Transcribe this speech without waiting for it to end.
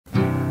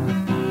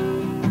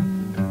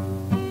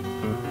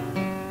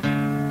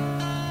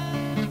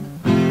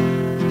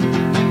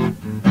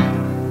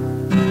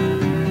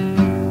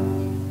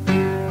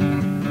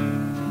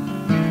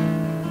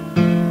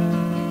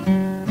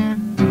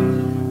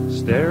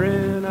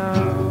staring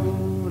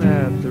out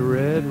at the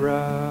red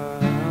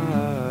rocks,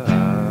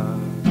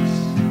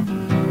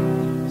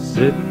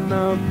 sitting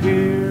up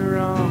here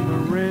on the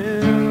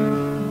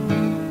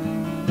rim,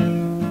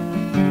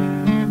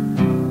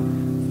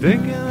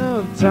 thinking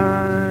of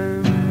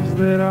times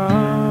that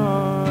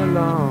are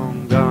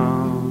long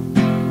gone,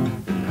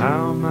 and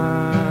how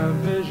my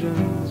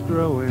vision's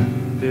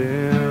growing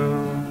dim.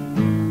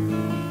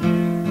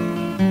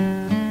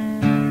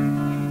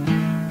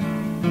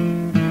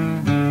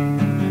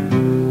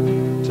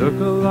 Took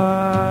a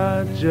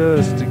lot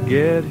just to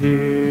get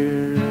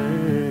here.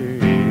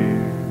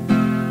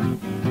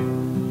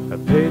 I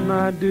paid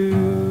my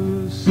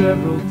dues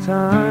several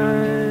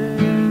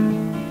times,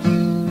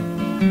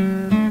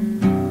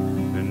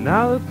 and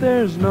now that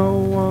there's no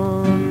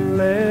one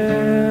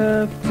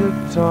left to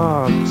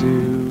talk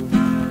to,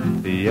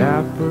 the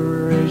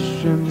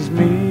apparition's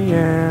me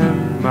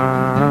and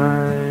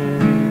mine.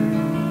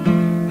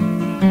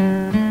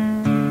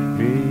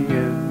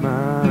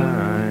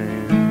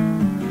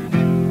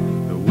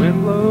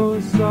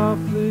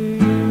 Softly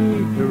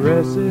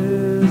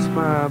caresses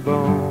my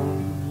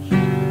bones.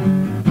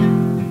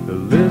 The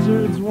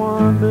lizards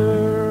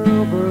wander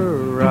over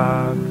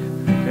rock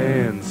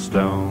and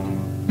stone.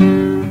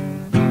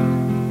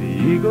 The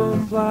eagle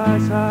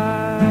flies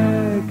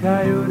high,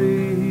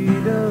 coyote he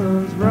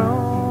does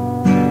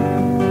roam.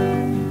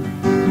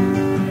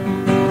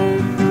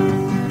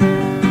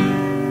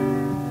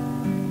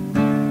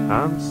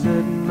 I'm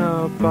sitting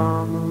up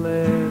on the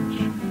ledge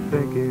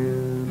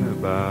thinking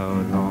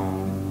about home.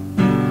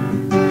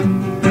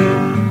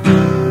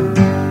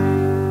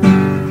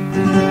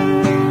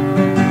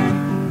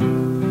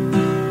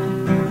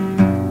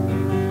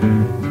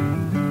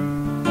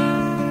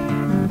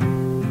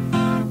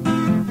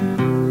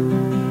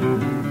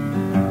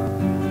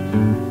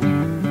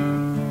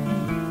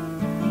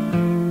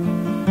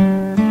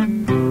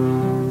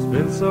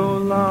 So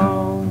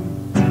long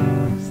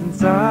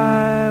since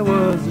I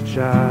was a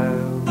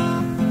child,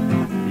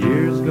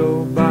 years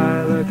go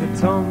by like a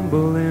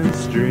tumbling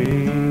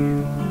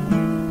stream.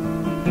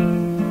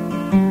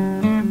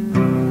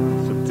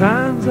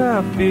 Sometimes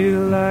I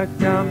feel like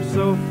I'm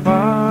so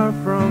far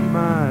from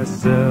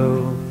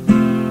myself,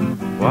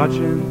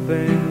 watching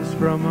things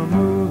from a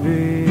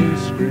movie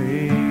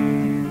screen.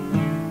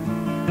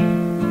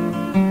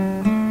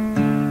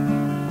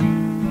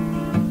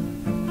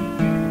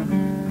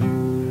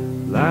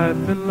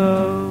 Life and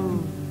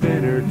love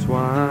intertwined.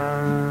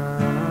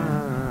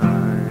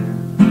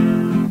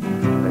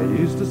 I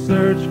used to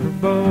search for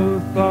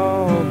both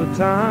all the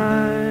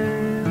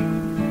time,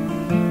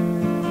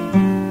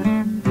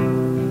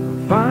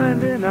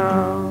 finding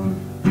out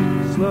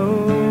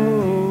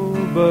slow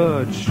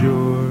but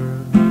sure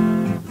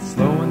that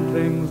slowing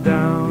things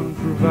down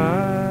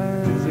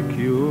provides a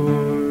cure.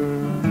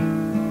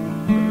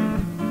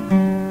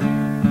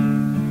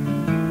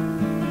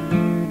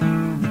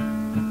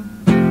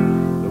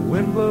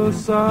 Blows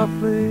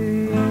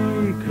softly,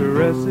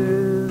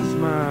 caresses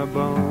my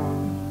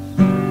bones.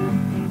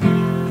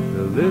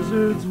 The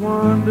lizards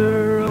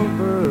wander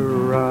over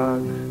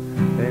rock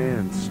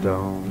and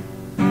stone.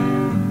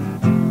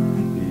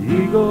 The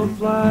eagle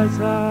flies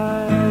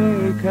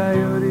high,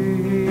 coyote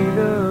he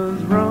does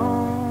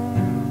roam.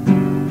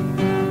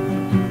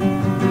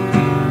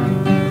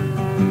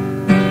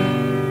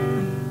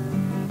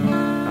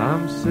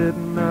 I'm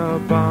sitting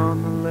up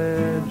on the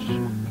ledge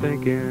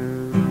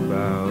thinking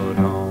about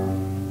home.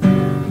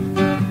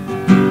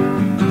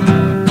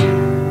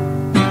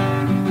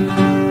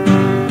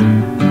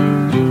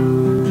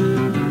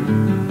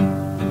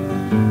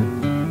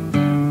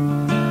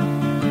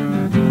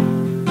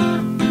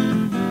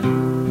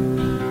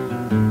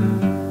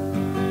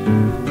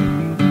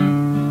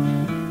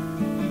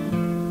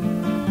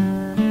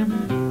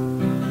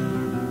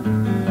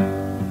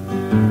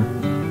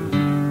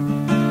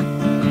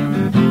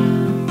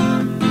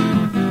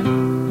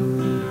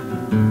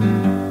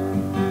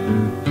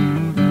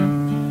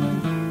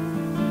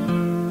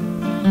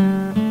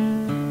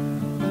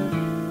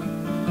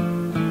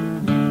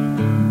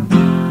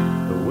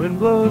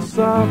 Blows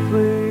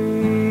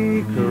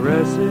softly,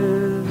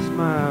 caresses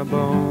my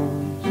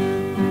bones.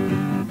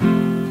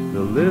 The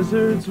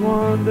lizards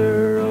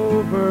wander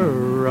over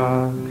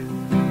rock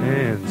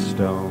and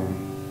stone.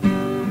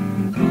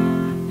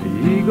 The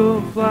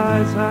eagle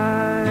flies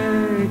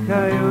high,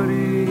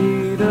 coyote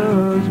he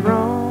does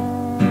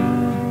roam.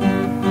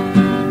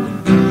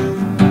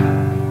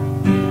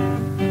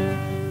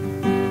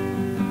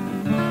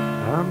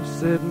 I'm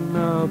sitting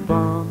up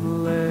on the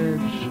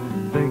ledge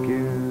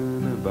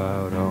thinking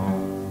about home.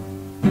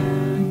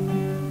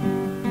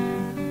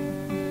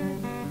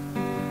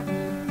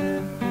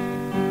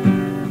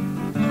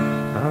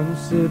 I'm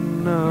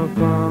sitting up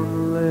on the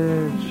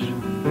ledge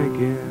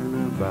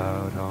thinking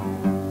about home.